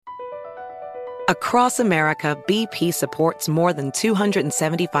Across America, BP supports more than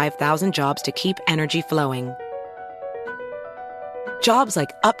 275,000 jobs to keep energy flowing. Jobs like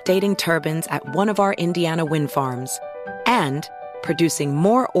updating turbines at one of our Indiana wind farms and producing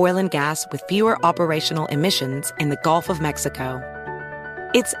more oil and gas with fewer operational emissions in the Gulf of Mexico.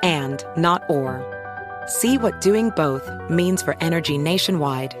 It's and, not or. See what doing both means for energy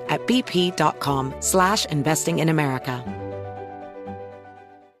nationwide at bp.com/investing in America.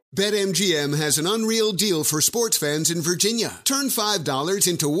 BetMGM has an unreal deal for sports fans in Virginia. Turn $5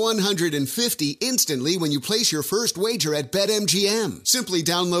 into $150 instantly when you place your first wager at BetMGM. Simply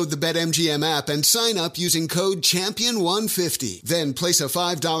download the BetMGM app and sign up using code CHAMPION150. Then place a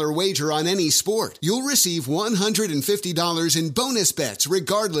 $5 wager on any sport. You'll receive $150 in bonus bets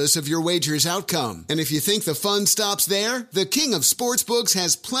regardless of your wager's outcome. And if you think the fun stops there, the King of Sportsbooks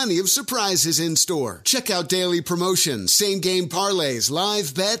has plenty of surprises in store. Check out daily promotions, same-game parlays,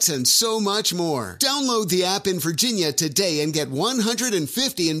 live bets, and so much more. Download the app in Virginia today and get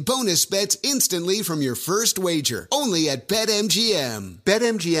 $150 in bonus bets instantly from your first wager. Only at BetMGM.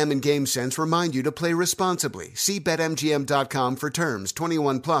 BetMGM and GameSense remind you to play responsibly. See BetMGM.com for terms.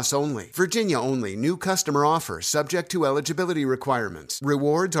 21 plus only. Virginia only. New customer offer subject to eligibility requirements.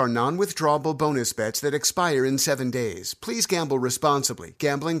 Rewards are non-withdrawable bonus bets that expire in 7 days. Please gamble responsibly.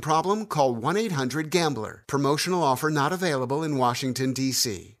 Gambling problem? Call 1-800-GAMBLER. Promotional offer not available in Washington,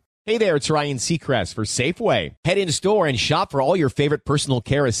 D.C. Hey there, it's Ryan Seacrest for Safeway. Head in store and shop for all your favorite personal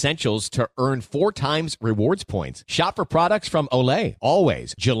care essentials to earn 4 times rewards points. Shop for products from Olay,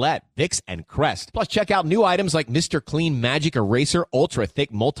 Always, Gillette, Vicks, and Crest. Plus, check out new items like Mr. Clean Magic Eraser Ultra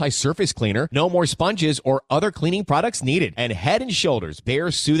Thick Multi-Surface Cleaner. No more sponges or other cleaning products needed. And Head & Shoulders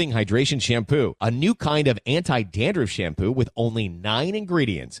Bare Soothing Hydration Shampoo, a new kind of anti-dandruff shampoo with only 9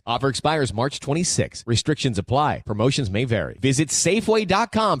 ingredients. Offer expires March 26. Restrictions apply. Promotions may vary. Visit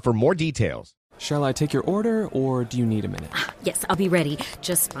Safeway.com for more details. Shall I take your order, or do you need a minute? Yes, I'll be ready.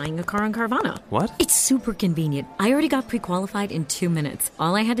 Just buying a car on Carvana. What? It's super convenient. I already got pre-qualified in 2 minutes.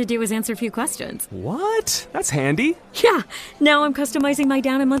 All I had to do was answer a few questions. What? That's handy. Yeah, now I'm customizing my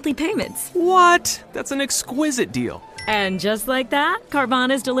down and monthly payments. What? That's an exquisite deal. And just like that,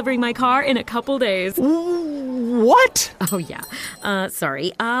 Carvana's delivering my car in a couple days. What? Oh, yeah.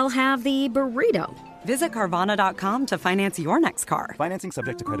 Sorry, I'll have the burrito. Visit Carvana.com to finance your next car. Financing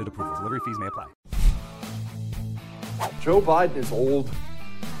subject to credit approval. Delivery fees may apply. Joe Biden is old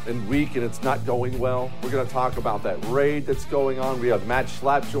and weak, and it's not going well. We're going to talk about that raid that's going on. We have Matt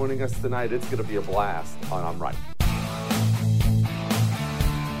Schlapp joining us tonight. It's going to be a blast on I'm Right.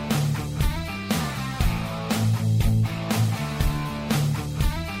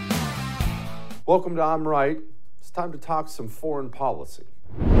 Welcome to I'm Right. It's time to talk some foreign policy.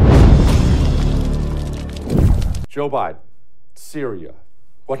 Joe Biden, Syria.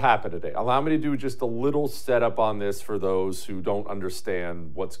 What happened today? Allow me to do just a little setup on this for those who don't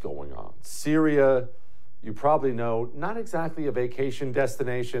understand what's going on. Syria, you probably know, not exactly a vacation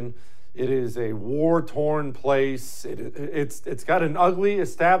destination. It is a war-torn place. It's got an ugly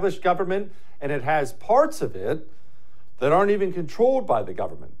established government, and it has parts of it that aren't even controlled by the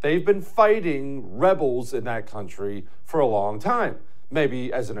government. They've been fighting rebels in that country for a long time.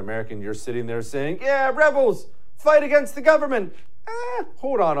 Maybe as an American, you're sitting there saying, yeah, rebels, fight against the government.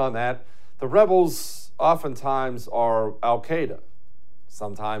 Hold on that. The rebels oftentimes are Al-Qaeda.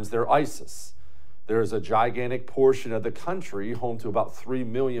 Sometimes they're ISIS. There's a gigantic portion of the country, home to about 3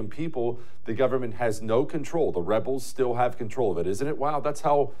 million people, the government has no control. The rebels still have control of it. Isn't it? Wow, that's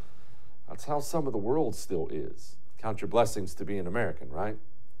how some of the world still is. Count your blessings to be an American, right?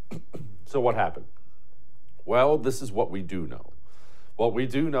 So what happened? Well, this is what we do know. What we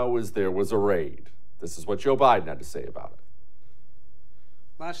do know is there was a raid. This is what Joe Biden had to say about it.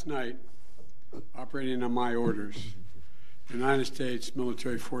 Last night, operating on my orders, the United States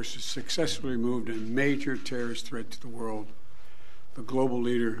military forces successfully removed a major terrorist threat to the world, the global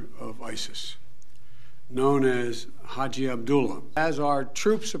leader of ISIS, known as Haji Abdullah. As our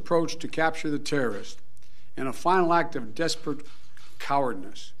troops approached to capture the terrorist, in a final act of desperate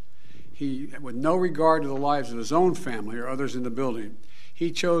cowardness, he, with no regard to the lives of his own family or others in the building,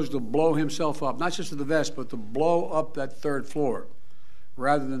 he chose to blow himself up, not just to the vest, but to blow up that 3rd floor,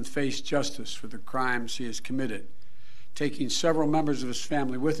 rather than face justice for the crimes he has committed, taking several members of his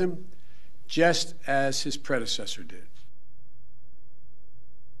family with him, just as his predecessor did.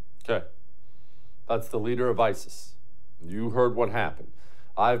 Okay. That's the leader of ISIS. You heard what happened.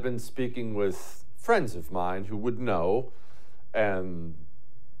 I've been speaking with friends of mine who would know, and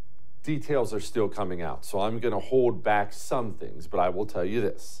details are still coming out. So I'm going to hold back some things, but I will tell you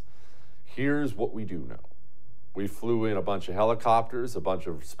this. Here's what we do know. We flew in a bunch of helicopters, a bunch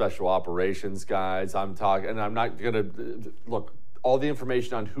of special operations guys. I'm not going to look, all the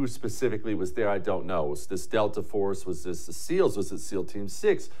information on who specifically was there, I don't know. Was this Delta Force? Was this the SEALs? Was it SEAL Team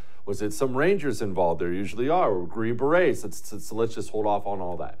 6? Was it some Rangers involved? There usually are, or Green Berets. Let's just hold off on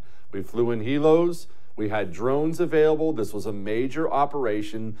all that. We flew in helos. We had drones available. This was a major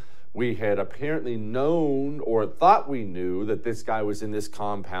operation. We had apparently known or thought we knew that this guy was in this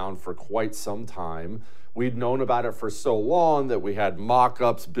compound for quite some time. We'd known about it for so long that we had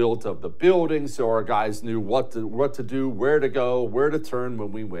mock-ups built of the building so our guys knew what to do, where to go, where to turn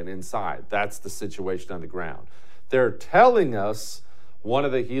when we went inside. That's the situation on the ground. They're telling us one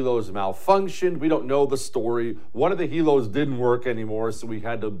of the helos malfunctioned. We don't know the story. One of the helos didn't work anymore, so we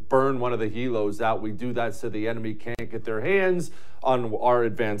had to burn one of the helos out. We do that so the enemy can't get their hands on our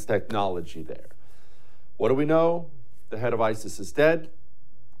advanced technology there. What do we know? The head of ISIS is dead.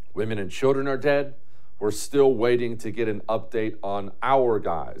 Women and children are dead. We're still waiting to get an update on our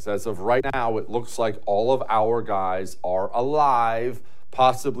guys. As of right now, it looks like all of our guys are alive,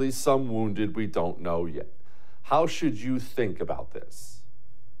 possibly some wounded. We don't know yet. How should you think about this?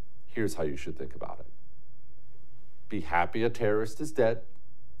 Here's how you should think about it. Be happy a terrorist is dead.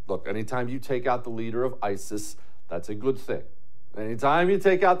 Look, anytime you take out the leader of ISIS, that's a good thing. Anytime you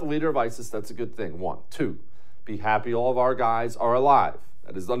take out the leader of ISIS, that's a good thing. 1. 2, be happy all of our guys are alive.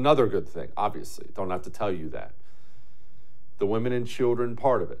 That is another good thing, obviously. Don't have to tell you that. The women and children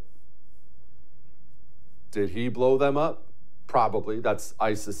part of it. Did he blow them up? Probably. That's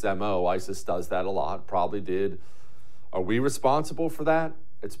ISIS MO. ISIS does that a lot. Probably did. Are we responsible for that?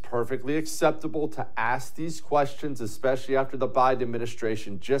 It's perfectly acceptable to ask these questions, especially after the Biden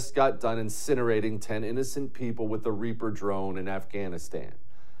administration just got done incinerating 10 innocent people with the Reaper drone in Afghanistan.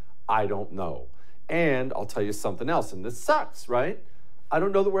 I don't know. And I'll tell you something else, and this sucks, right? I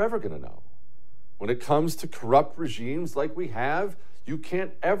don't know that we're ever going to know. When it comes to corrupt regimes like we have, you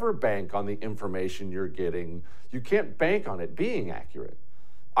can't ever bank on the information you're getting. You can't bank on it being accurate.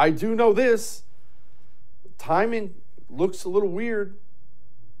 I do know this. Timing looks a little weird.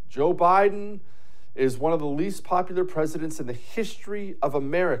 Joe Biden is one of the least popular presidents in the history of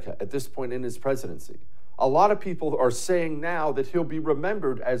America at this point in his presidency. A lot of people are saying now that he'll be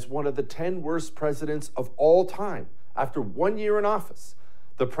remembered as one of the 10 worst presidents of all time after 1 year in office.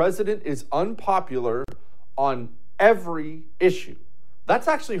 The president is unpopular on every issue. That's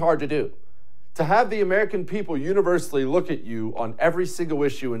actually hard to do. To have the American people universally look at you on every single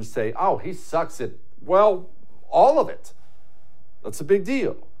issue and say, oh, he sucks at, well, all of it. That's a big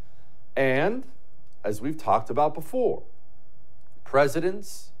deal. And as we've talked about before,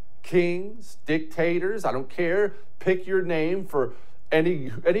 presidents, kings, dictators, I don't care, pick your name for any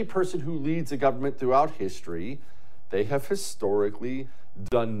person who leads a government throughout history, they have historically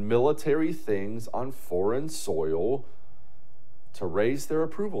done military things on foreign soil to raise their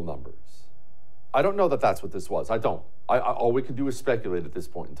approval numbers. I don't know that that's what this was. I don't. All we can do is speculate at this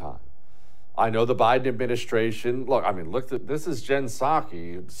point in time. I know the Biden administration, this is Jen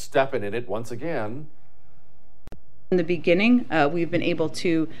Psaki stepping in it once again. In the beginning, we've been able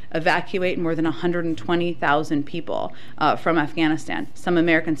to evacuate more than 120,000 people from Afghanistan. Some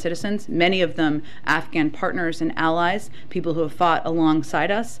American citizens, many of them Afghan partners and allies, people who have fought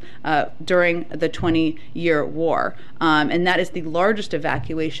alongside us during the 20-year war. And that is the largest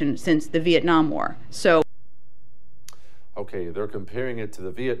evacuation since the Vietnam War. So. Okay, they're comparing it to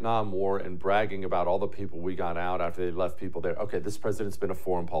the Vietnam War and bragging about all the people we got out after they left people there. Okay, this president's been a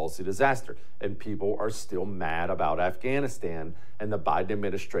foreign policy disaster, and people are still mad about Afghanistan, and the Biden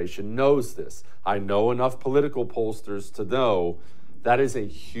administration knows this. I know enough political pollsters to know that is a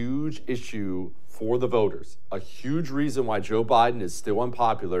huge issue for the voters. A huge reason why Joe Biden is still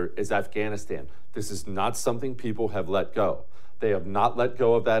unpopular is Afghanistan. This is not something people have let go. They have not let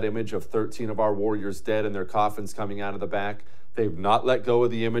go of that image of 13 of our warriors dead and their coffins coming out of the back. They've not let go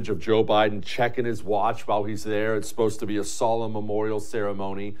of the image of Joe Biden checking his watch while he's there. It's supposed to be a solemn memorial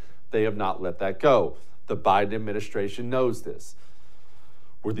ceremony. They have not let that go. The Biden administration knows this.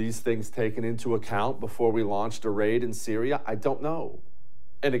 Were these things taken into account before we launched a raid in Syria? I don't know.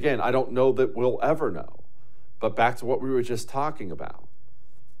 And again, I don't know that we'll ever know. But back to what we were just talking about.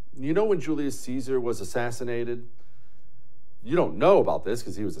 You know when Julius Caesar was assassinated? You don't know about this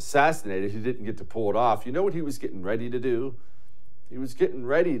because he was assassinated. He didn't get to pull it off. You know what he was getting ready to do? He was getting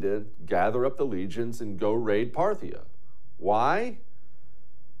ready to gather up the legions and go raid Parthia. Why?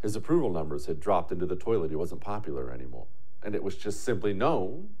 His approval numbers had dropped into the toilet. He wasn't popular anymore. And it was just simply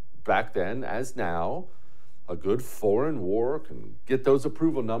known back then as now, a good foreign war can get those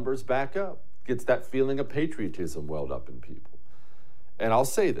approval numbers back up, gets that feeling of patriotism welled up in people. And I'll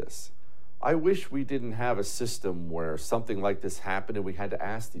say this. I wish we didn't have a system where something like this happened and we had to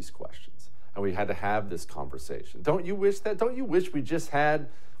ask these questions and we had to have this conversation. Don't you wish that? Don't you wish we just had,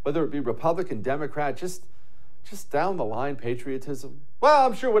 whether it be Republican, Democrat, just down the line patriotism? Well,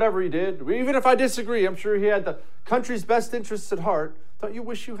 I'm sure whatever he did, even if I disagree, I'm sure he had the country's best interests at heart. Don't you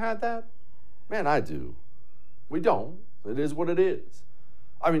wish you had that? Man, I do. We don't. It is what it is.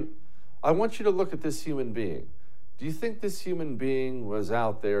 I mean, I want you to look at this human being. Do you think this human being was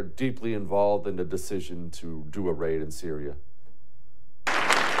out there deeply involved in the decision to do a raid in Syria?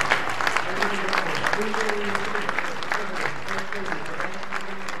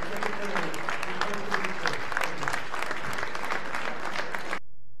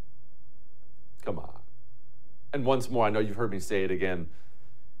 Come on. And once more, I know you've heard me say it again.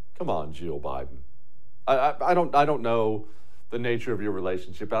 Come on, Jill Biden. I don't know the nature of your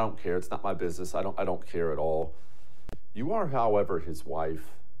relationship. I don't care. It's not my business. I don't care at all. You are, however, his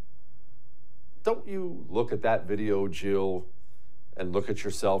wife. Don't you look at that video, Jill, and look at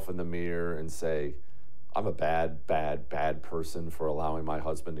yourself in the mirror and say, I'm a bad, bad, bad person for allowing my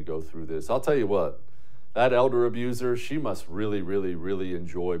husband to go through this. I'll tell you what, that elder abuser, she must really, really, really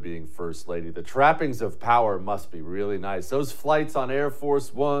enjoy being First Lady. The trappings of power must be really nice. Those flights on Air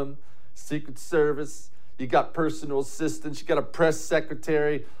Force One, Secret Service, you got personal assistants, you got a press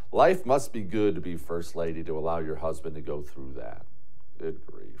secretary. Life must be good to be First Lady to allow your husband to go through that. Good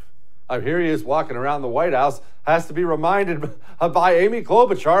grief. Here he is walking around the White House, has to be reminded by Amy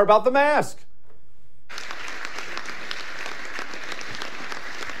Klobuchar about the mask.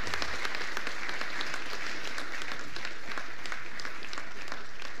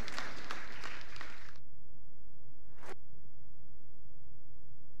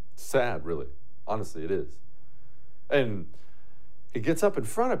 Sad, really. Honestly, it is. And he gets up in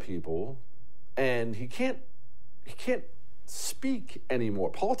front of people and he can't speak anymore.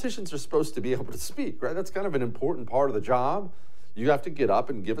 Politicians are supposed to be able to speak, right? That's kind of an important part of the job. You have to get up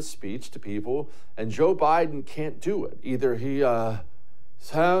and give a speech to people, and Joe Biden can't do it. Either he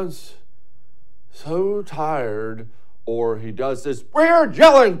sounds so tired, or he does this weird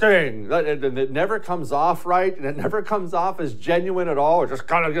yelling thing, and it never comes off right, and it never comes off as genuine at all, or just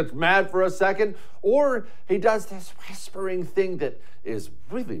kind of gets mad for a second, or he does this whispering thing that is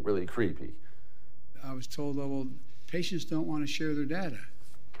really, really creepy. I was told, well, patients don't want to share their data.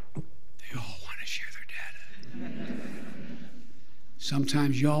 They all want to share their data.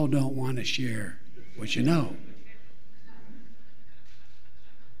 Sometimes y'all don't want to share what you know.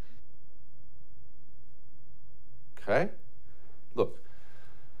 Okay? Look,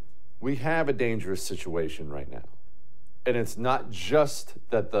 we have a dangerous situation right now. And it's not just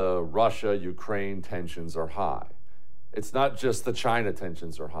that the Russia-Ukraine tensions are high. It's not just the China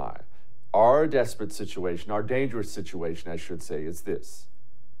tensions are high. Our desperate situation, our dangerous situation, I should say, is this.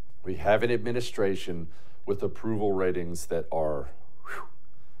 We have an administration with approval ratings that are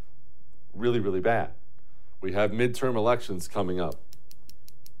really, really bad. We have midterm elections coming up,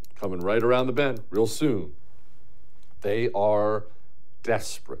 coming right around the bend real soon. They are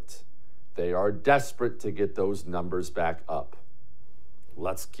desperate. They are desperate to get those numbers back up.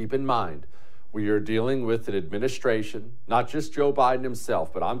 Let's keep in mind, we are dealing with an administration, not just Joe Biden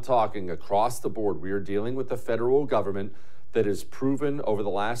himself, but I'm talking across the board. We are dealing with the federal government that has proven over the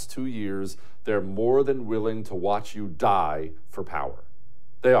last 2 years they're more than willing to watch you die for power.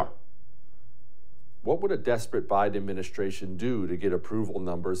 They are. What would a desperate Biden administration do to get approval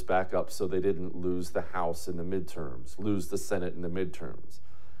numbers back up so they didn't lose the House in the midterms, lose the Senate in the midterms?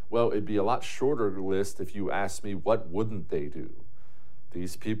 Well, it'd be a lot shorter list if you asked me what wouldn't they do.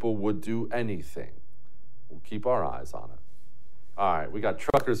 These people would do anything. We'll keep our eyes on it. All right, we got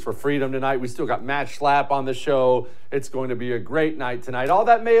Truckers for Freedom tonight. We still got Matt Schlapp on the show. It's going to be a great night tonight. All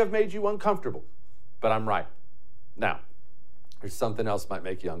that may have made you uncomfortable, but I'm right. Now, there's something else might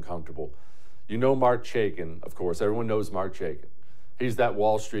make you uncomfortable. You know Mark Chaikin, of course. Everyone knows Mark Chaikin. He's that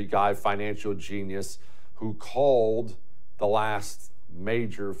Wall Street guy, financial genius, who called the last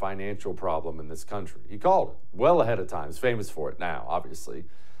major financial problem in this country. He called it well ahead of time. He's famous for it now, obviously.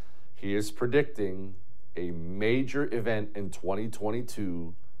 He is predicting a major event in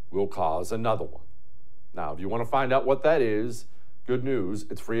 2022 will cause another one. Now, if you want to find out what that is, good news,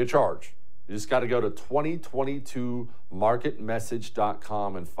 it's free of charge. You just got to go to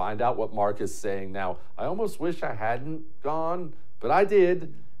 2022marketmessage.com and find out what Mark is saying. Now, I almost wish I hadn't gone, but I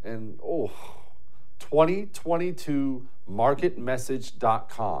did. And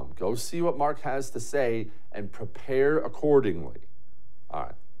 2022marketmessage.com. Go see what Mark has to say and prepare accordingly. All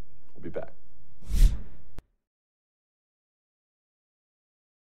right, we'll be back.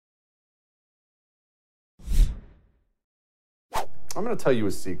 I'm going to tell you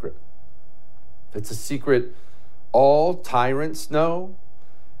a secret. It's a secret all tyrants know,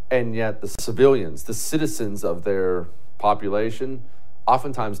 and yet the civilians, the citizens of their population,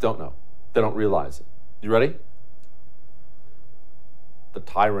 oftentimes don't know. They don't realize it. You ready? The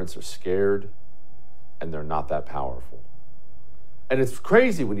tyrants are scared, and they're not that powerful. And it's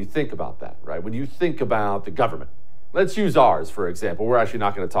crazy when you think about that, right? When you think about the government. Let's use ours, for example. We're actually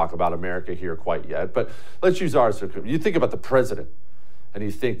not going to talk about America here quite yet, but let's use ours. You think about the president, and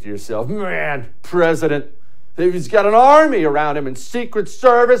you think to yourself, man, president, he's got an army around him and Secret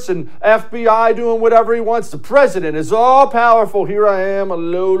Service and FBI doing whatever he wants. The president is all powerful. Here I am, a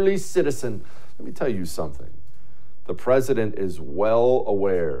lowly citizen. Let me tell you something. The president is well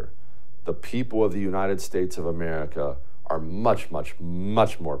aware the people of the United States of America are much, much,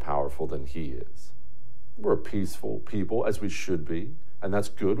 much more powerful than he is. We're a peaceful people, as we should be, and that's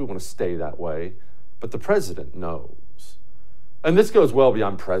good. We want to stay that way. But the president knows. And this goes well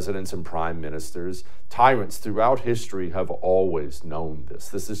beyond presidents and prime ministers. Tyrants throughout history have always known this.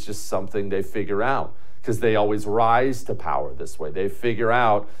 This is just something they figure out because they always rise to power this way. They figure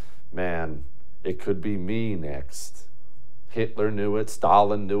out, man, it could be me next. Hitler knew it,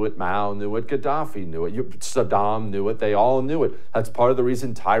 Stalin knew it, Mao knew it, Gaddafi knew it, Saddam knew it, they all knew it. That's part of the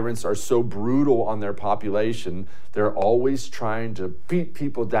reason tyrants are so brutal on their population. They're always trying to beat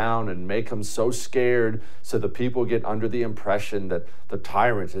people down and make them so scared so the people get under the impression that the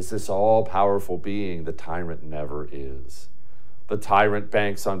tyrant is this all-powerful being. The tyrant never is. The tyrant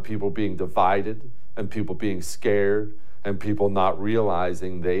banks on people being divided and people being scared and people not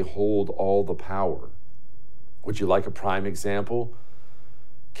realizing they hold all the power. Would you like a prime example?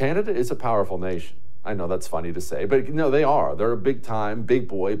 Canada is a powerful nation. I know that's funny to say, but no, they are. They're a big-time, big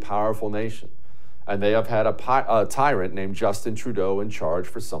boy, powerful nation. And they have had a tyrant named Justin Trudeau in charge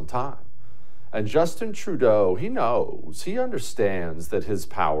for some time. And Justin Trudeau, he knows, he understands that his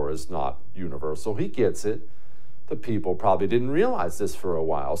power is not universal. He gets it. The people probably didn't realize this for a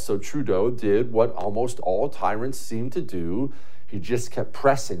while. So Trudeau did what almost all tyrants seem to do. He just kept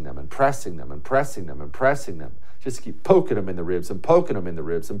pressing them and pressing them and pressing them and pressing them. Just keep poking them in the ribs and poking them in the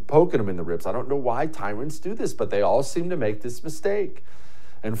ribs and poking them in the ribs. I don't know why tyrants do this, but they all seem to make this mistake.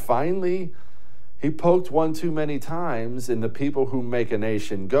 And finally, he poked one too many times, and the people who make a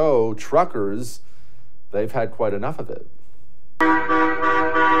nation go, truckers, they've had quite enough of it.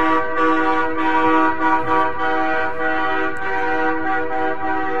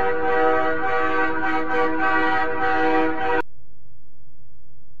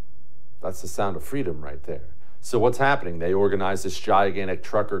 That's the sound of freedom right there. So what's happening? They organized this gigantic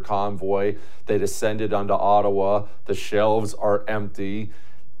trucker convoy. They descended onto Ottawa. The shelves are empty.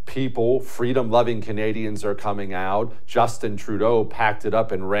 People, freedom-loving Canadians are coming out. Justin Trudeau packed it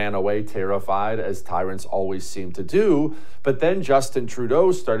up and ran away terrified, as tyrants always seem to do. But then Justin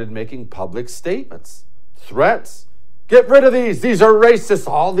Trudeau started making public statements, threats. Get rid of these. These are racist.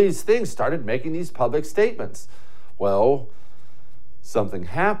 All these things, started making these public statements. Well, something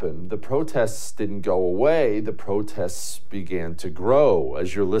happened. The protests didn't go away. The protests began to grow.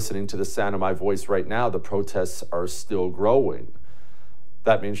 As you're listening to the sound of my voice right now, the protests are still growing.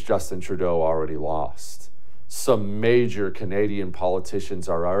 That means Justin Trudeau already lost. Some major Canadian politicians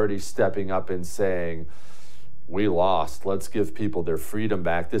are already stepping up and saying, we lost. Let's give people their freedom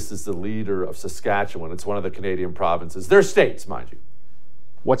back. This is the leader of Saskatchewan. It's one of the Canadian provinces. They're states, mind you.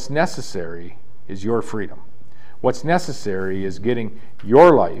 What's necessary is your freedom. What's necessary is getting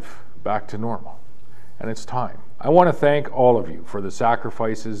your life back to normal, and it's time. I want to thank all of you for the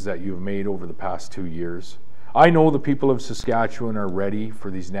sacrifices that you've made over the past 2 years. I know the people of Saskatchewan are ready for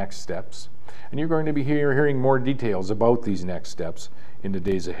these next steps, and you're going to be hearing more details about these next steps in the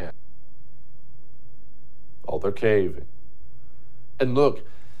days ahead. Oh, they're caving. And look,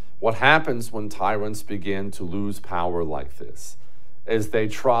 what happens when tyrants begin to lose power like this? As they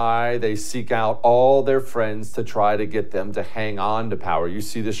seek out all their friends to try to get them to hang on to power. You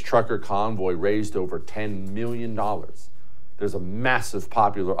see this trucker convoy raised over $10 million. There's a massive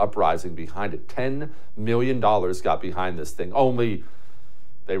popular uprising behind it. $10 million got behind this thing. Only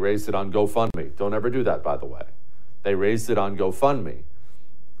they raised it on GoFundMe. Don't ever do that, by the way. They raised it on GoFundMe.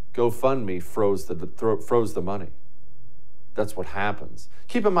 GoFundMe froze the money. That's what happens.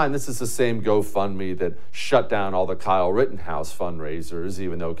 Keep in mind, this is the same GoFundMe that shut down all the Kyle Rittenhouse fundraisers,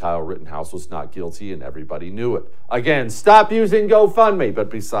 even though Kyle Rittenhouse was not guilty and everybody knew it. Again, stop using GoFundMe. But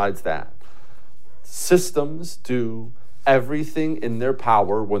besides that, systems do everything in their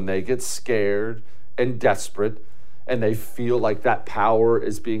power when they get scared and desperate and they feel like that power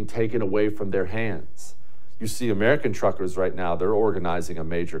is being taken away from their hands. You see American truckers right now, they're organizing a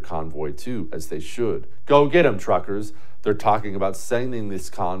major convoy too, as they should. Go get them, truckers. They're talking about sending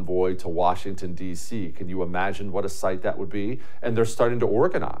this convoy to Washington, D.C. Can you imagine what a sight that would be? And they're starting to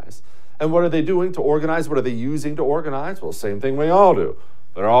organize. And what are they doing to organize? What are they using to organize? Well, same thing we all do.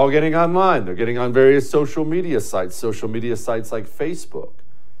 They're all getting online. They're getting on various social media sites like Facebook.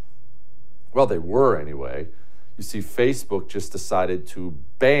 Well, they were anyway. You see, Facebook just decided to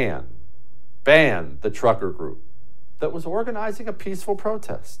ban the trucker group that was organizing a peaceful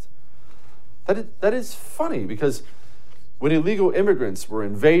protest. That is funny, because when illegal immigrants were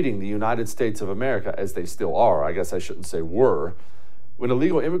invading the United States of America, as they still are, I guess I shouldn't say were, when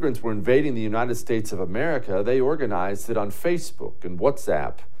illegal immigrants were invading the United States of America, they organized it on Facebook and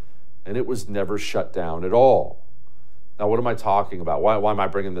WhatsApp, and it was never shut down at all. Now, what am I talking about? Why am I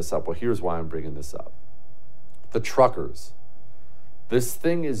bringing this up? Well, here's why I'm bringing this up. The truckers. This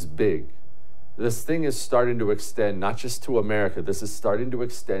thing is big. This thing is starting to extend not just to America. This is starting to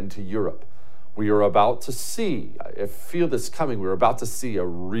extend to Europe. We are about to see, I feel this coming, we're about to see a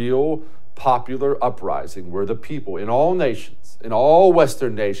real popular uprising where the people in all nations, in all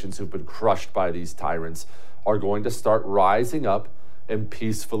Western nations who've been crushed by these tyrants, are going to start rising up and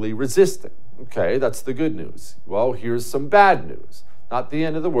peacefully resisting. Okay, that's the good news. Well, here's some bad news. Not the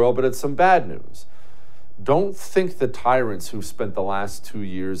end of the world, but it's some bad news. Don't think the tyrants who've spent the last 2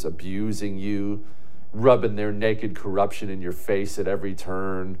 years abusing you, rubbing their naked corruption in your face at every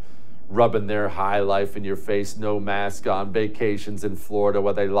turn, rubbing their high life in your face, no mask on, vacations in Florida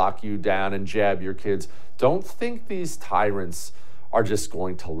where they lock you down and jab your kids. Don't think these tyrants are just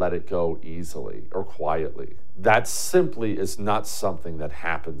going to let it go easily or quietly. That simply is not something that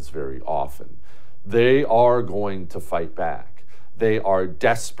happens very often. They are going to fight back. They are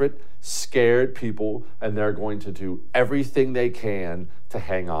desperate, scared people, and they're going to do everything they can to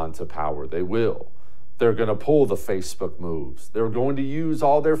hang on to power. They will. They're going to pull the Facebook moves. They're going to use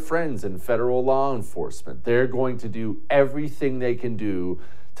all their friends in federal law enforcement. They're going to do everything they can do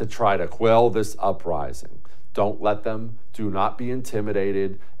to try to quell this uprising. Don't let them. Do not be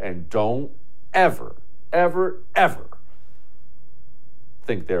intimidated. And don't ever, ever, ever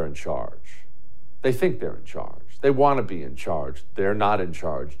think they're in charge. They think they're in charge. They want to be in charge. They're not in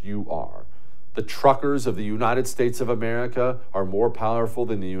charge. You are. The truckers of the United States of America are more powerful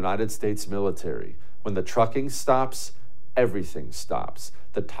than the United States military. When the trucking stops, everything stops.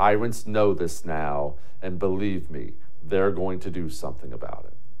 The tyrants know this now, and believe me, they're going to do something about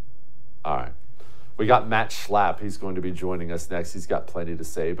it. All right. We got Matt Schlapp. He's going to be joining us next. He's got plenty to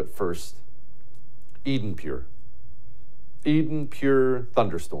say, but first, Eden Pure. Eden Pure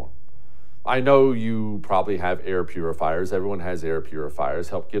Thunderstorm. I know you probably have air purifiers. Everyone has air purifiers.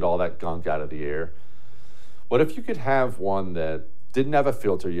 Help get all that gunk out of the air. What if you could have one that didn't have a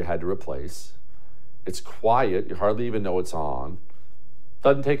filter you had to replace? It's quiet. You hardly even know it's on.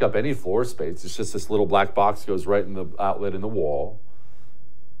 Doesn't take up any floor space. It's just this little black box goes right in the outlet in the wall.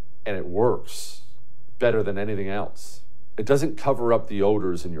 And it works better than anything else. It doesn't cover up the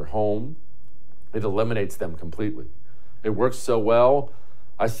odors in your home. It eliminates them completely. It works so well,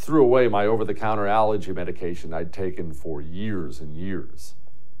 I threw away my over-the-counter allergy medication I'd taken for years and years.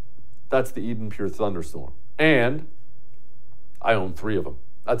 That's the Eden Pure Thunderstorm. And I own 3 of them.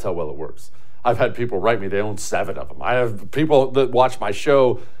 That's how well it works. I've had people write me, they own 7 of them. I have people that watch my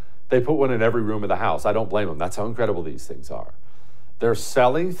show, they put one in every room of the house. I don't blame them. That's how incredible these things are. They're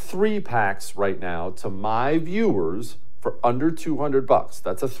selling 3-packs right now to my viewers for under $200.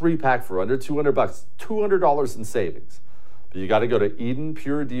 That's a 3-pack for under $200. $200 in savings. But you got to go to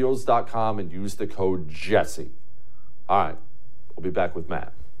EdenPureDeals.com and use the code Jesse. All right, we'll be back with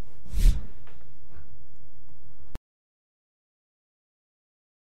Matt.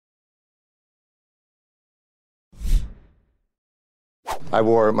 I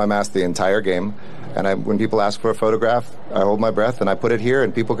wore my mask the entire game, and when people ask for a photograph, I hold my breath and I put it here,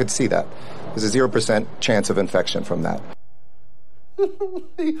 and people could see that. There's a 0% chance of infection from that.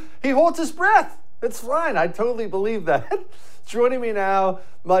 He holds his breath. It's fine. I totally believe that. Joining me now,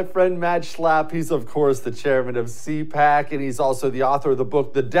 my friend Matt Schlapp. He's, of course, the chairman of CPAC, and he's also the author of the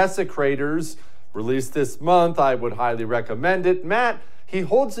book, The Desecrators, released this month. I would highly recommend it. Matt, he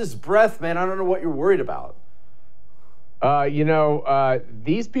holds his breath, man. I don't know what you're worried about.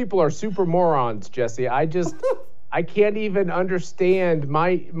 These people are super morons, Jesse. I can't even understand.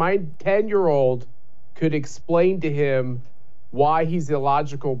 My 10-year-old could explain to him why he's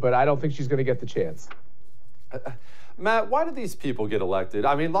illogical, but I don't think she's going to get the chance. Matt, why do these people get elected?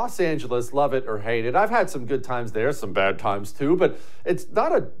 I mean, Los Angeles, love it or hate it. I've had some good times there, some bad times too, but it's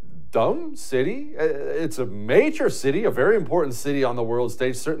not a dumb city. It's a major city, a very important city on the world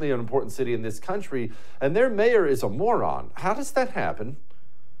stage, certainly an important city in this country, and their mayor is a moron. How does that happen?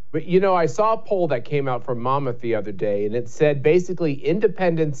 But, you know, I saw a poll that came out from Monmouth the other day, and it said basically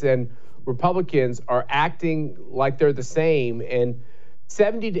independents and Republicans are acting like they're the same, and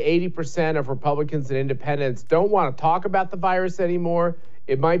 70 to 80% of Republicans and independents don't want to talk about the virus anymore.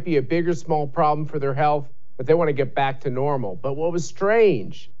 It might be a big or small problem for their health, but they want to get back to normal. But what was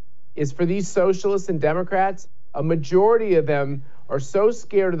strange is for these socialists and Democrats, a majority of them are so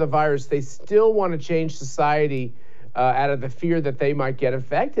scared of the virus, they still want to change society out of the fear that they might get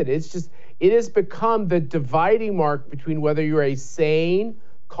infected. It has become the dividing mark between whether you're a sane,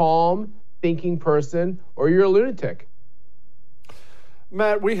 calm, thinking person or you're a lunatic.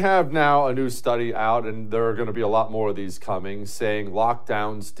 Matt, we have now a new study out, and there are going to be a lot more of these coming, saying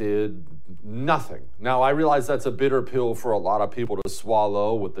lockdowns did nothing. Now, I realize that's a bitter pill for a lot of people to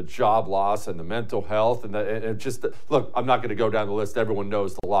swallow with the job loss and the mental health. Look, I'm not going to go down the list. Everyone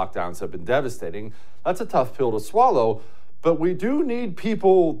knows the lockdowns have been devastating. That's a tough pill to swallow. But we do need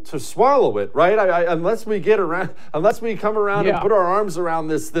people to swallow it, right? Unless we come around and put our arms around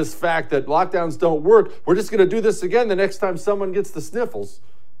this fact that lockdowns don't work, we're just going to do this again the next time someone gets the sniffles.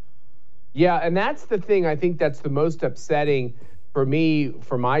 Yeah, and that's the thing I think that's the most upsetting for me,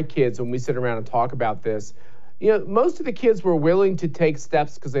 for my kids, when we sit around and talk about this. You know, most of the kids were willing to take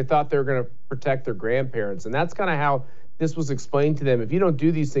steps because they thought they were going to protect their grandparents. And that's kind of how this was explained to them. If you don't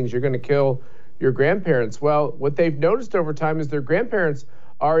do these things, you're going to kill your grandparents. Well, what they've noticed over time is their grandparents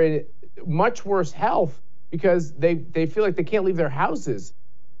are in much worse health because they feel like they can't leave their houses.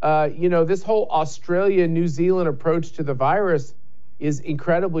 This whole Australia, New Zealand approach to the virus is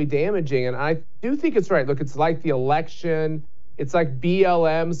incredibly damaging. And I do think it's right. Look, it's like the election. It's like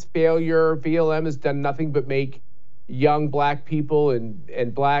BLM's failure. BLM has done nothing but make young black people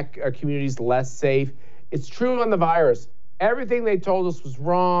and black communities less safe. It's true on the virus. Everything they told us was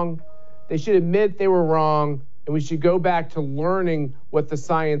wrong. They should admit they were wrong, and we should go back to learning what the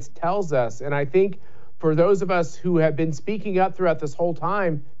science tells us. And I think for those of us who have been speaking up throughout this whole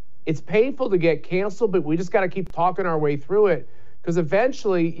time, it's painful to get canceled, but we just got to keep talking our way through it, because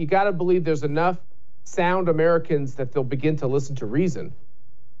eventually you got to believe there's enough sound Americans that they'll begin to listen to reason.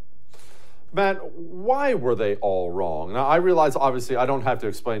 Matt, why were they all wrong? Now, I realize, obviously, I don't have to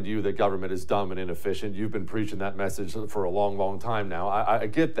explain to you that government is dumb and inefficient. You've been preaching that message for a long, long time now. I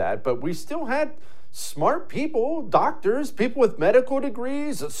get that. But we still had smart people, doctors, people with medical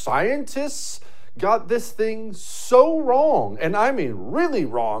degrees, scientists got this thing so wrong. And I mean really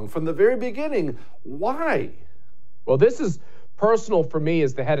wrong from the very beginning. Why? Well, this is personal for me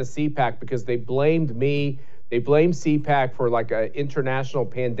as the head of CPAC because they blamed me. They blamed CPAC for like an international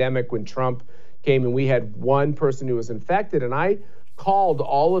pandemic when Trump came and we had one person who was infected. And I called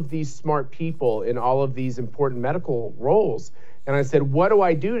all of these smart people in all of these important medical roles. And I said, what do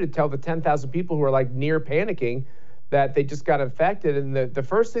I do to tell the 10,000 people who are like near panicking that they just got infected? And the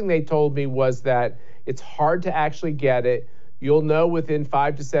first thing they told me was that it's hard to actually get it. You'll know within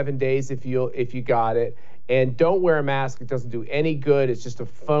 5 to 7 days if you got it. And don't wear a mask. It doesn't do any good. It's just a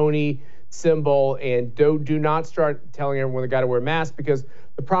phony symbol. And do not start telling everyone they got to wear a mask, because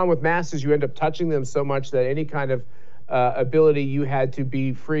the problem with masks is you end up touching them so much that any kind of ability you had to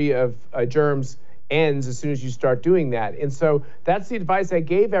be free of germs ends as soon as you start doing that. And so that's the advice I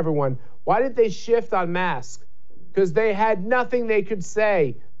gave everyone. Why did they shift on masks? Because they had nothing they could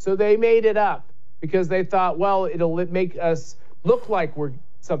say. So they made it up because they thought, well, it'll make us look like we're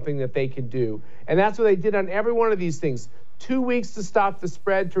something that they can do. And that's what they did on every one of these things. 2 weeks to stop the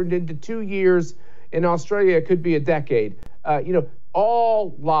spread turned into 2 years. In Australia, it could be a decade.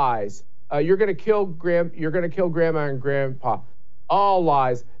 All lies. You're going to kill grandma and grandpa. All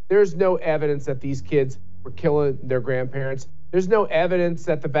lies. There's no evidence that these kids were killing their grandparents. There's no evidence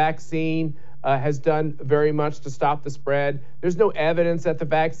that the vaccine has done very much to stop the spread. There's no evidence that the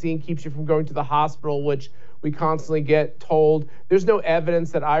vaccine keeps you from going to the hospital, which we constantly get told. There's no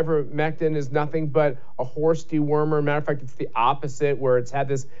evidence that ivermectin is nothing but a horse dewormer. Matter of fact, it's the opposite, where it's had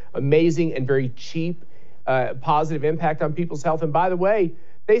this amazing and very cheap positive impact on people's health. And by the way,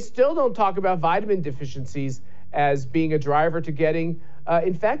 they still don't talk about vitamin deficiencies as being a driver to getting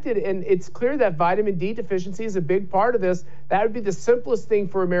infected. And it's clear that vitamin D deficiency is a big part of this. That would be the simplest thing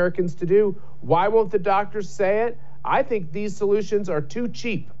for Americans to do. Why won't the doctors say it? I think these solutions are too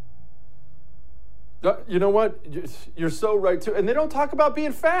cheap. You know what? You're so right, too. And they don't talk about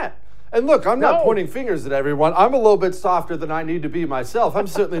being fat. And look, I'm not pointing fingers at everyone. I'm a little bit softer than I need to be myself. I'm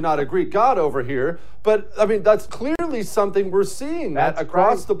certainly not a Greek god over here. But, I mean, that's clearly something we're seeing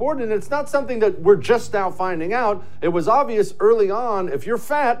across the board. And it's not something that we're just now finding out. It was obvious early on. If you're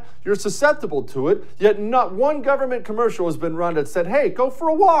fat, you're susceptible to it. Yet not one government commercial has been run that said, hey, go for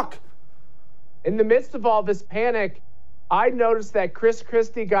a walk. In the midst of all this panic, I noticed that Chris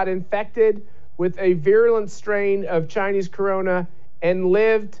Christie got infected with a virulent strain of Chinese corona and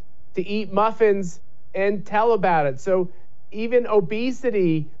lived to eat muffins and tell about it. So even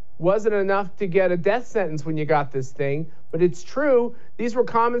obesity wasn't enough to get a death sentence when you got this thing. But it's true. These were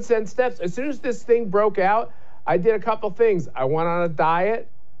common sense steps. As soon as this thing broke out, I did a couple things. I went on a diet.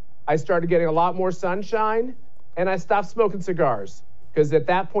 I started getting a lot more sunshine. And I stopped smoking cigars. Because at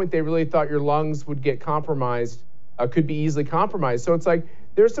that point, they really thought your lungs would get compromised, could be easily compromised. So it's like,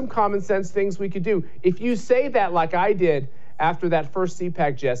 there's some common sense things we could do. If you say that like I did, after that first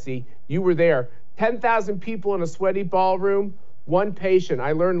CPAC, Jesse, you were there. 10,000 people in a sweaty ballroom, one patient.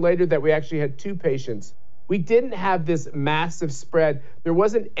 I learned later that we actually had 2 patients. We didn't have this massive spread. There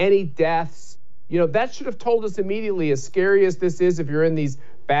wasn't any deaths. You know, that should have told us immediately, as scary as this is if you're in these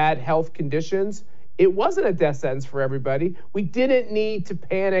bad health conditions, it wasn't a death sentence for everybody. We didn't need to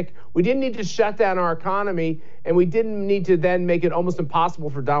panic. We didn't need to shut down our economy. And we didn't need to then make it almost impossible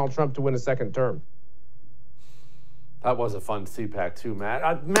for Donald Trump to win a second term. That was a fun CPAC too,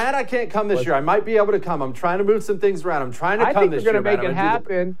 Matt. Matt, I can't come this year. I might be able to come. I'm trying to move some things around. I'm trying to come this year. I think you're going to make it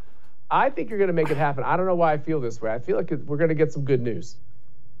happen. I think you're going to make it happen. I don't know why I feel this way. I feel like we're going to get some good news.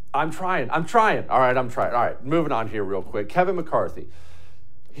 I'm trying. All right, I'm trying. All right, moving on here real quick. Kevin McCarthy.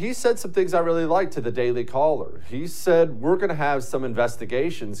 He said some things I really liked to the Daily Caller. He said, we're going to have some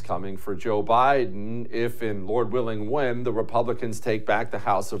investigations coming for Joe Biden if, and Lord willing, when the Republicans take back the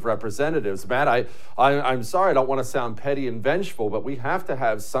House of Representatives. Matt, I'm sorry, I don't want to sound petty and vengeful, but we have to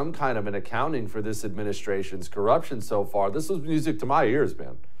have some kind of an accounting for this administration's corruption so far. This was music to my ears,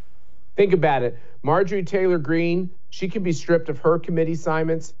 man. Think about it. Marjorie Taylor Greene, she can be stripped of her committee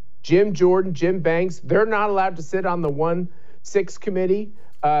assignments. Jim Jordan, Jim Banks, they're not allowed to sit on the 1-6 committee.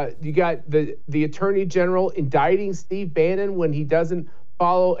 You got the Attorney General indicting Steve Bannon when he doesn't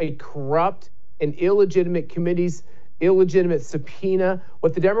follow a corrupt and illegitimate committee's illegitimate subpoena.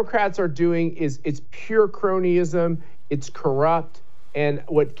 What the Democrats are doing is it's pure cronyism. It's corrupt. And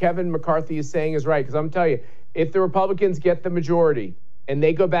what Kevin McCarthy is saying is right. Because I'm telling you, if the Republicans get the majority and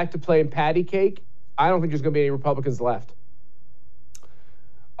they go back to playing patty cake, I don't think there's going to be any Republicans left.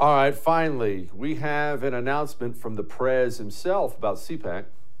 All right, finally, we have an announcement from the Prez himself about CPAC.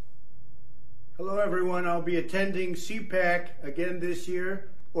 Hello, everyone. I'll be attending CPAC again this year,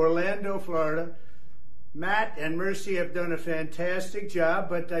 Orlando, Florida. Matt and Mercy have done a fantastic job,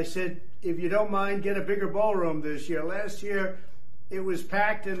 but I said, if you don't mind, get a bigger ballroom this year. Last year, it was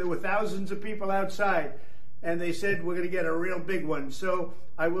packed and there were thousands of people outside, and they said, we're going to get a real big one. So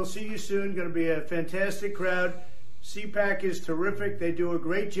I will see you soon. Going to be a fantastic crowd. CPAC is terrific. They do a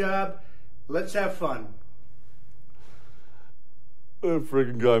great job. Let's have fun. That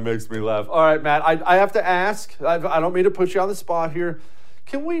freaking guy makes me laugh. All right, Matt, I have to ask. I don't mean to put you on the spot here.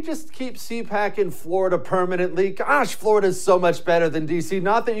 Can we just keep CPAC in Florida permanently? Gosh, Florida is so much better than D.C.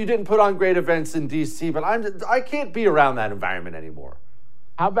 Not that you didn't put on great events in D.C., but I can't be around that environment anymore.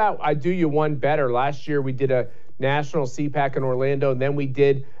 How about I do you one better? Last year we did a national CPAC in Orlando, and then we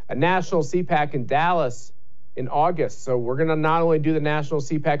did a national CPAC in Dallas in August. So we're going to not only do the national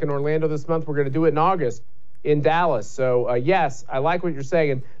CPAC in Orlando this month, we're going to do it in August in Dallas. So yes, I like what you're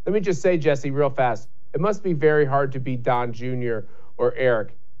saying. And let me just say, Jesse, real fast, it must be very hard to be Don Jr. or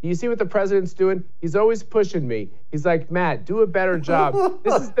Eric. You see what the president's doing? He's always pushing me. He's like, Matt, do a better job.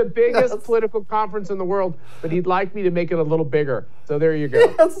 This is the biggest political conference in the world, but he'd like me to make it a little bigger. So there you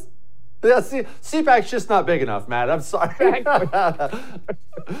go. Yes. Yeah, CPAC's just not big enough, Matt. I'm sorry. Exactly.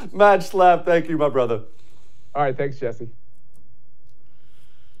 Matt Schlapp, thank you, my brother. All right, thanks, Jesse.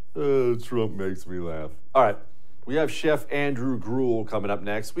 Trump makes me laugh. All right, we have Chef Andrew Gruel coming up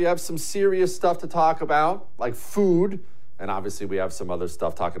next. We have some serious stuff to talk about, like food, and obviously we have some other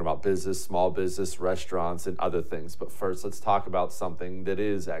stuff talking about business, small business, restaurants, and other things. But first, let's talk about something that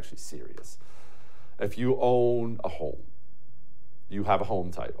is actually serious. If you own a home, you have a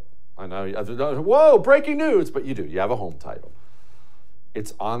home title. I know, whoa, breaking news, but you do. You have a home title.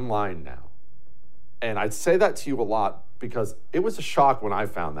 It's online now. And I'd say that to you a lot because it was a shock when I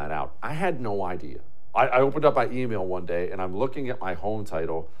found that out. I had no idea. I opened up my email one day and I'm looking at my home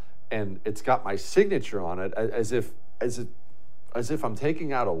title and it's got my signature on it as if I'm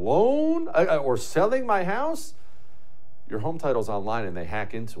taking out a loan or selling my house. Your home title's online and they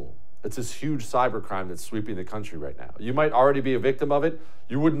hack into them. It's this huge cybercrime that's sweeping the country right now. You might already be a victim of it.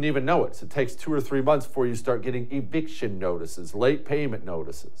 You wouldn't even know it. So it takes 2 or 3 months before you start getting eviction notices, late payment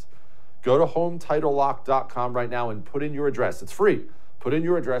notices. Go to HomeTitleLock.com right now and put in your address. It's free. Put in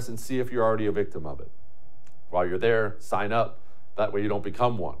your address and see if you're already a victim of it. While you're there, sign up. That way you don't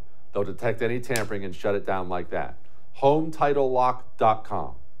become one. They'll detect any tampering and shut it down like that.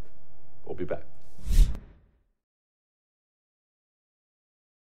 HomeTitleLock.com. We'll be back.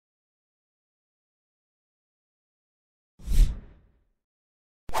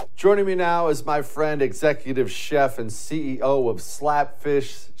 Joining me now is my friend, executive chef and CEO of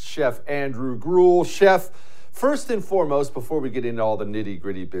Slapfish, Chef Andrew Gruel. Chef, first and foremost, before we get into all the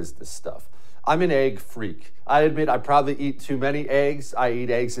nitty-gritty business stuff, I'm an egg freak. I admit I probably eat too many eggs. I eat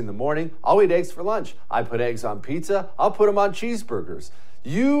eggs in the morning. I'll eat eggs for lunch. I put eggs on pizza. I'll put them on cheeseburgers.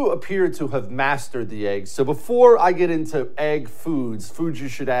 You appear to have mastered the eggs. So before I get into egg foods you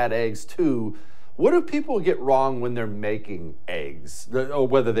should add eggs to, what do people get wrong when they're making eggs?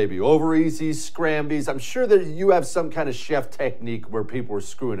 Whether they be over easy, scrambies. I'm sure that you have some kind of chef technique where people are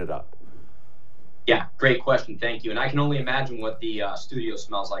screwing it up. Yeah, great question. Thank you. And I can only imagine what the studio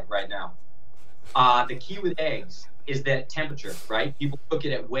smells like right now. The key with eggs is that temperature, right? People cook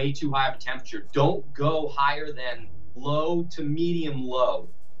it at way too high of a temperature. Don't go higher than low to medium low.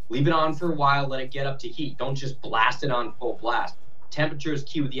 Leave it on for a while, let it get up to heat. Don't just blast it on full blast. Temperature is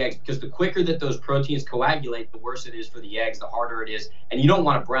key with the eggs because the quicker that those proteins coagulate, the worse it is for the eggs, the harder it is. And you don't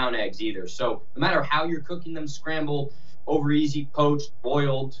want brown eggs either. So no matter how you're cooking them, scrambled, over easy, poached,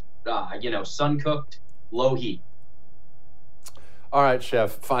 boiled, sun cooked, low heat. All right,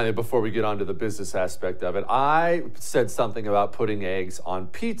 Chef, finally, before we get on to the business aspect of it, I said something about putting eggs on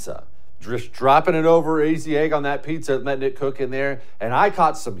pizza. Just dropping an over easy egg on that pizza, letting it cook in there, and I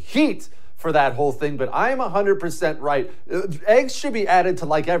caught some heat for that whole thing, but I'm 100% right. Eggs should be added to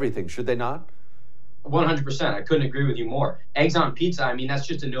like everything, should they not? 100%. I couldn't agree with you more. Eggs on pizza, I mean, that's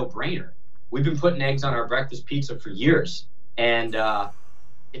just a no-brainer. We've been putting eggs on our breakfast pizza for years, and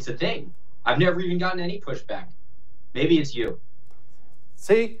it's a thing. I've never even gotten any pushback. Maybe it's you.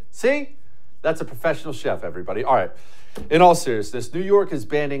 See? That's a professional chef, everybody. All right. In all seriousness, New York is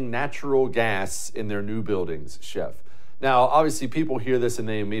banning natural gas in their new buildings, Chef. Now, obviously, people hear this and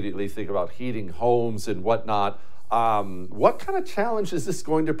they immediately think about heating homes and whatnot. What kind of challenge is this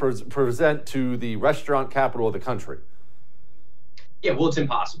going to present to the restaurant capital of the country? Yeah, well, it's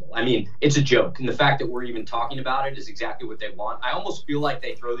impossible. I mean, it's a joke. And the fact that we're even talking about it is exactly what they want. I almost feel like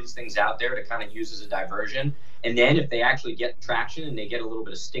they throw these things out there to kind of use as a diversion. And then if they actually get traction and they get a little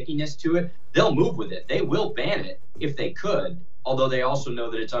bit of stickiness to it, they'll move with it. They will ban it if they could, although they also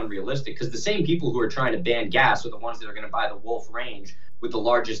know that it's unrealistic because the same people who are trying to ban gas are the ones that are going to buy the Wolf range with the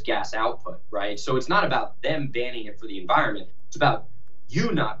largest gas output, right? So it's not about them banning it for the environment. It's about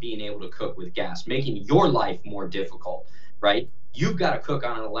you not being able to cook with gas, making your life more difficult, right? You've got to cook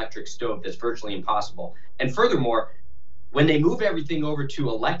on an electric stove that's virtually impossible. And furthermore, when they move everything over to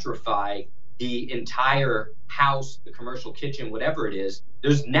electrify the entire house, the commercial kitchen, whatever it is,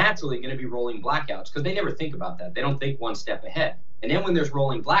 there's naturally going to be rolling blackouts because they never think about that. They don't think one step ahead. And then when there's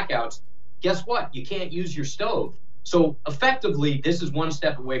rolling blackouts, guess what? You can't use your stove. So effectively, this is one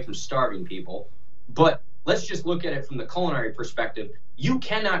step away from starving people. But let's just look at it from the culinary perspective. You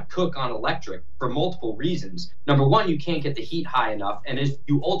cannot cook on electric for multiple reasons. Number one, you can't get the heat high enough. And if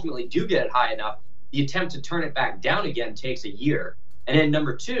you ultimately do get it high enough, the attempt to turn it back down again takes a year. And then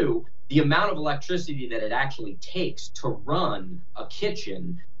number two, the amount of electricity that it actually takes to run a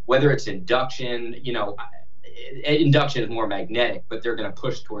kitchen, whether it's induction, induction is more magnetic, but they're going to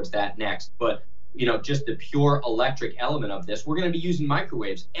push towards that next. But, just the pure electric element of this, we're going to be using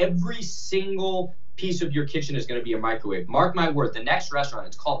microwaves. Every single piece of your kitchen is going to be a microwave. Mark my word, the next restaurant,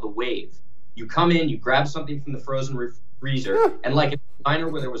 it's called The Wave. You come in, you grab something from the frozen freezer, and like a diner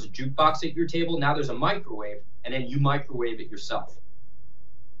where there was a jukebox at your table, now there's a microwave, and then you microwave it yourself.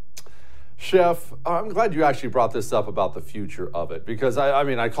 Chef, I'm glad you actually brought this up about the future of it because,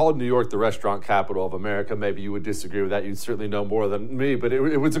 I called New York the restaurant capital of America. Maybe you would disagree with that. You'd certainly know more than me, but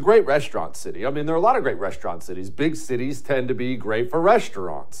it was a great restaurant city. I mean, there are a lot of great restaurant cities. Big cities tend to be great for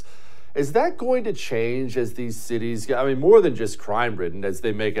restaurants. Is that going to change as these cities, more than just crime-ridden, as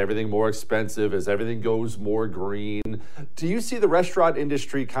they make everything more expensive, as everything goes more green? Do you see the restaurant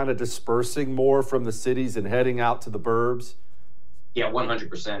industry kind of dispersing more from the cities and heading out to the burbs? Yeah,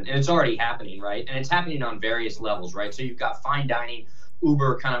 100%. And it's already happening, right? And it's happening on various levels, right? So you've got fine dining,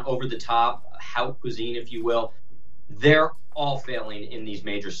 Uber, kind of over the top, haute cuisine, if you will. They're all failing in these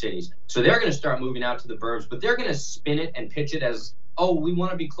major cities. So they're going to start moving out to the burbs, but they're going to spin it and pitch it as, oh, we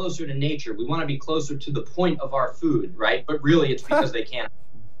want to be closer to nature. We want to be closer to the point of our food, right? But really, it's because they can't.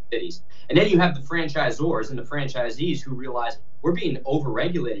 cities. And then you have the franchisors and the franchisees who realize we're being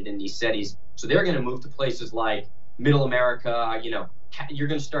overregulated in these cities. So they're going to move to places like Middle America. You're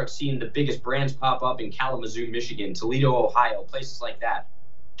going to start seeing the biggest brands pop up in Kalamazoo, Michigan, Toledo, Ohio, places like that.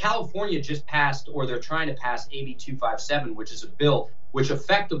 California just passed, or they're trying to pass, AB 257, which is a bill which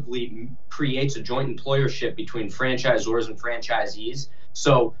effectively creates a joint employership between franchisors and franchisees.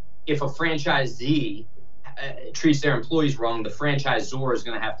 So if a franchisee treats their employees wrong, the franchisor is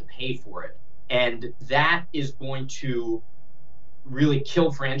going to have to pay for it. And that is going to really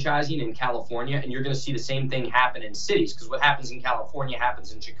kill franchising in California. And you're going to see the same thing happen in cities, because what happens in California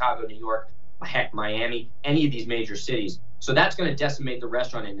happens in Chicago, New York, heck, Miami, any of these major cities. So that's going to decimate the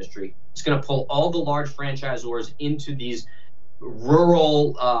restaurant industry. It's going to pull all the large franchisors into these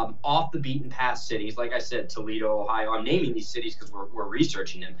rural, off the beaten path cities. Like I said, Toledo, Ohio. I'm naming these cities because we're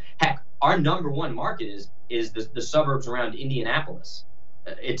researching them. Heck, our number one market is the suburbs around Indianapolis.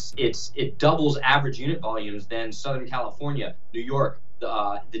 It doubles average unit volumes than Southern California, New York,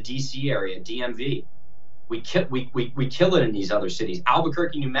 the DC area, DMV. We kill it in these other cities.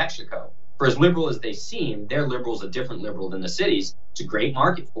 Albuquerque, New Mexico. For as liberal as they seem, their liberal is a different liberal than the cities. It's a great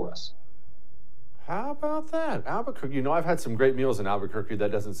market for us. How about that? Albuquerque, I've had some great meals in Albuquerque.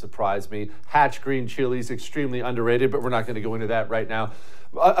 That doesn't surprise me. Hatch green chilies, extremely underrated, but we're not going to go into that right now.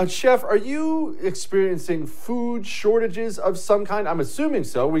 Chef, are you experiencing food shortages of some kind? I'm assuming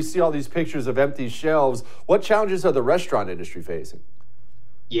so. We see all these pictures of empty shelves. What challenges are the restaurant industry facing?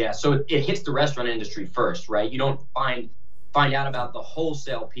 Yeah, so it hits the restaurant industry first, right? You don't find out about the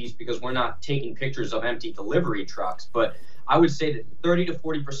wholesale piece because we're not taking pictures of empty delivery trucks. But I would say that 30 to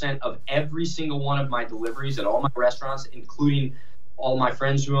 40% of every single one of my deliveries at all my restaurants, including all my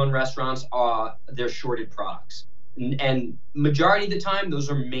friends who own restaurants, they're shorted products. And majority of the time, those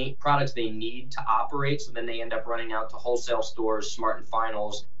are products they need to operate. So then they end up running out to wholesale stores, Smart and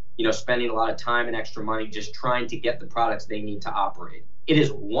Finals, spending a lot of time and extra money just trying to get the products they need to operate. It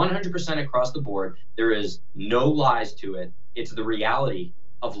is 100% across the board. There is no lies to it. It's the reality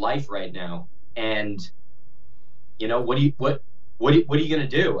of life right now. And what are you going to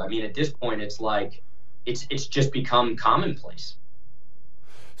do? I mean, at this point, it's like it's just become commonplace.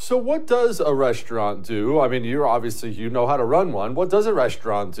 So what does a restaurant do? I mean, you're obviously, you know how to run one. What does a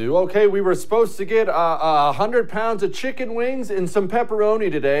restaurant do? Okay, we were supposed to get 100 pounds of chicken wings and some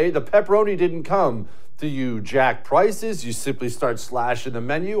pepperoni today. The pepperoni didn't come. Do you jack prices? You simply start slashing the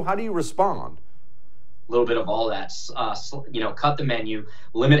menu? How do you respond? A little bit of all that. Cut the menu,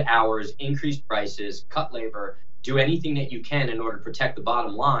 limit hours, increase prices, cut labor, do anything that you can in order to protect the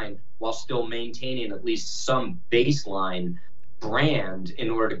bottom line while still maintaining at least some baseline brand in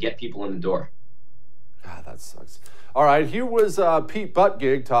order to get people in the door. Ah, that sucks. All right, here was Pete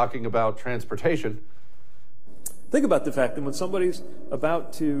Buttigieg talking about transportation. Think about the fact that when somebody's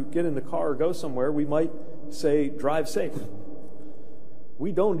about to get in the car or go somewhere, we might say, drive safe.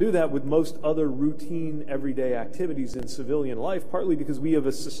 We don't do that with most other routine, everyday activities in civilian life, partly because we have,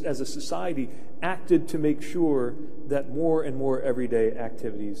 as a society, acted to make sure that more and more everyday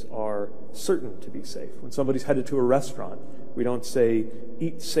activities are certain to be safe. When somebody's headed to a restaurant, we don't say,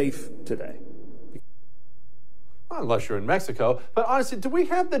 eat safe today. Well, unless you're in Mexico. But honestly, do we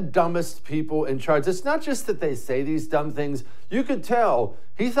have the dumbest people in charge? It's not just that they say these dumb things. You could tell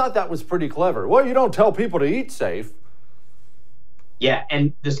he thought that was pretty clever. Well, you don't tell people to eat safe. Yeah,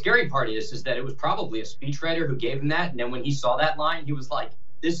 and the scary part is that it was probably a speechwriter who gave him that, and then when he saw that line, he was like,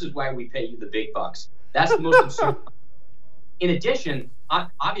 this is why we pay you the big bucks. That's the most absurd. In addition,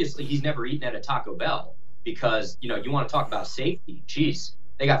 obviously, he's never eaten at a Taco Bell because, you want to talk about safety. Jeez,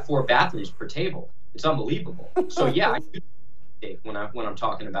 they got 4 bathrooms per table. It's unbelievable. So, yeah, I do safe when I'm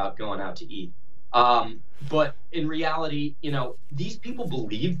talking about going out to eat. But in reality, these people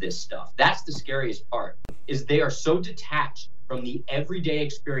believe this stuff. That's the scariest part, is they are so detached from the everyday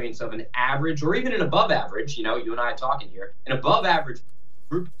experience of an average or even an above average, you and I are talking here, an above average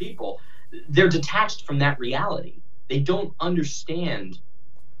group of people. They're detached from that reality. They don't understand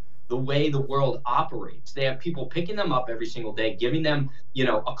the way the world operates. They have people picking them up every single day, giving them,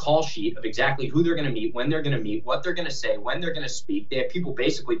 a call sheet of exactly who they're going to meet, when they're going to meet, what they're going to say, when they're going to speak. They have people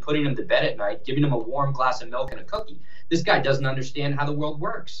basically putting them to bed at night, giving them a warm glass of milk and a cookie. This guy doesn't understand how the world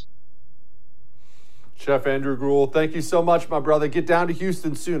works. Chef Andrew Gruel, thank you so much, my brother. Get down to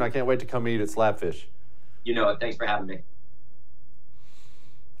Houston soon. I can't wait to come eat at Slapfish. You know it. Thanks for having me.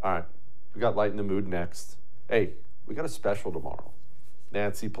 All right. We got Light in the Mood next. Hey, we got a special tomorrow.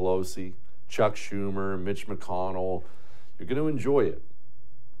 Nancy Pelosi, Chuck Schumer, Mitch McConnell. You're going to enjoy it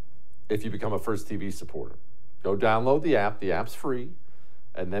if you become a First TV supporter. Go download the app. The app's free.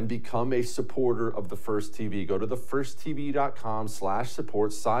 and then become a supporter of The First TV. Go to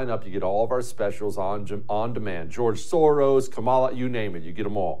thefirsttv.com/support. Sign up. You get all of our specials on demand. George Soros, Kamala, you name it. You get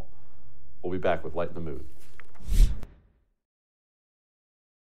them all. We'll be back with Lighten the Mood.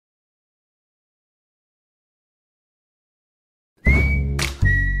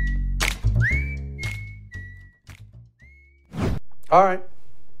 All right,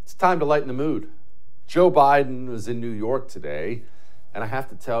 it's time to lighten the mood. Joe Biden was in New York today, and I have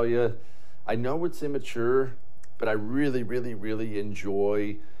to tell you, I know it's immature, but I really, really, really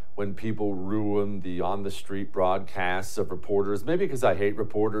enjoy when people ruin the on-the-street broadcasts of reporters, maybe because I hate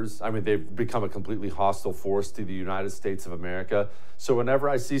reporters. I mean, they've become a completely hostile force to the United States of America. So whenever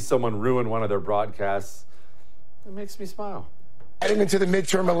I see someone ruin one of their broadcasts, it makes me smile. Heading into the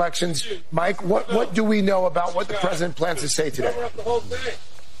midterm elections, Mike, what do we know about what the president plans to say today?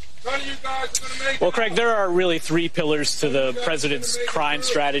 Well, Craig, there are really three pillars to the president's crime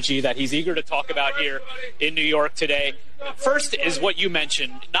strategy that he's eager to talk about here in New York today. First is what you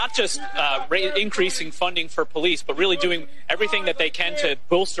mentioned, not just increasing funding for police, but really doing everything that they can to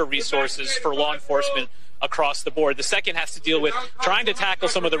bolster resources for law enforcement across the board. The second has to deal with trying to tackle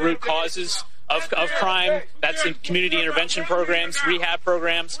some of the root causes of crime. That's in community intervention programs, rehab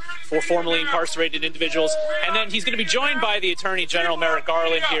programs for formerly incarcerated individuals. And then he's going to be joined by the Attorney General Merrick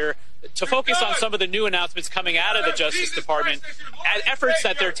Garland here to focus on some of the new announcements coming out of the Justice Department, efforts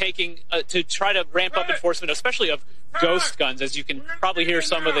that they're taking to try to ramp up enforcement, especially of ghost guns. As you can probably hear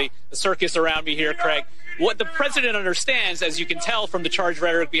some of the circus around me here, Craig. What the president understands, as you can tell from the charge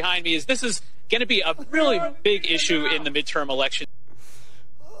rhetoric behind me, is this is going to be a really big issue in the midterm election.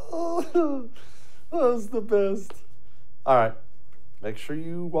 Oh, that was the best. All right, make sure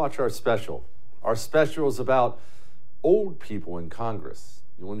you watch our special. Our special is about old people in Congress.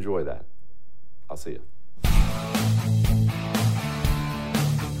 You'll enjoy that. I'll see you.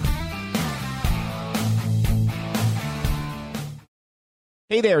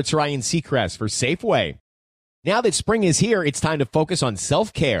 Hey there, it's Ryan Seacrest for Safeway. Now that spring is here, it's time to focus on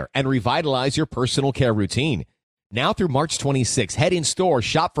self-care and revitalize your personal care routine. Now through March 26, head in store,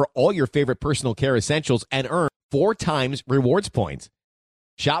 shop for all your favorite personal care essentials, and earn 4 times rewards points.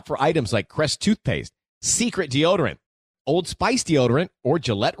 Shop for items like Crest toothpaste, Secret deodorant, Old Spice deodorant, or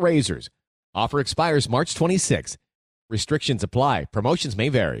Gillette razors. Offer expires March 26. Restrictions apply. Promotions may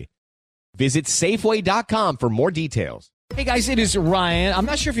vary. Visit Safeway.com for more details. Hey guys, it is Ryan. I'm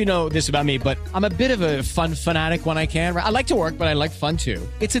not sure if you know this about me, but I'm a bit of a fun fanatic when I can. I like to work, but I like fun too.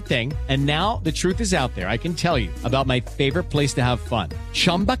 It's a thing. And now the truth is out there. I can tell you about my favorite place to have fun.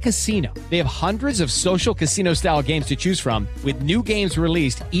 Chumba Casino. They have hundreds of social casino style games to choose from with new games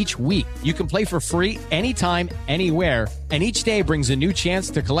released each week. You can play for free anytime, anywhere. And each day brings a new chance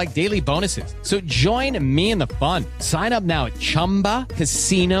to collect daily bonuses. So join me in the fun. Sign up now at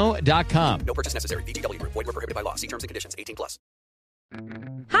ChumbaCasino.com. No purchase necessary. VGW. Void where prohibited by law. See terms and conditions. 18+.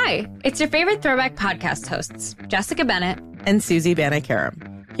 Hi, it's your favorite Throwback podcast hosts, Jessica Bennett and Susie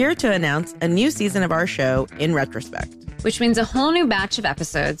Banikarim, here to announce a new season of our show, In Retrospect. Which means a whole new batch of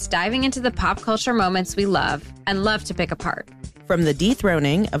episodes diving into the pop culture moments we love and love to pick apart. From the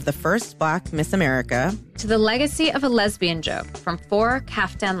dethroning of the first Black Miss America to the legacy of a lesbian joke from 4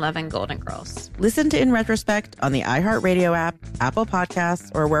 Kaftan-loving Golden Girls. Listen to In Retrospect on the iHeartRadio app, Apple Podcasts,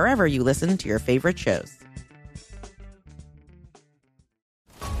 or wherever you listen to your favorite shows.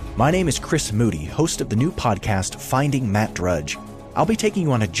 My name is Chris Moody, host of the new podcast, Finding Matt Drudge. I'll be taking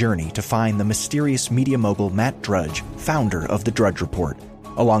you on a journey to find the mysterious media mogul Matt Drudge, founder of The Drudge Report.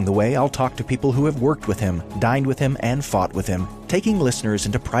 Along the way, I'll talk to people who have worked with him, dined with him, and fought with him, taking listeners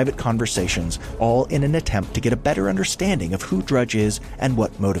into private conversations, all in an attempt to get a better understanding of who Drudge is and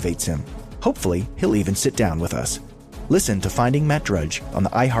what motivates him. Hopefully, he'll even sit down with us. Listen to Finding Matt Drudge on the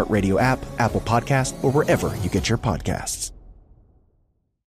iHeartRadio app, Apple Podcast, or wherever you get your podcasts.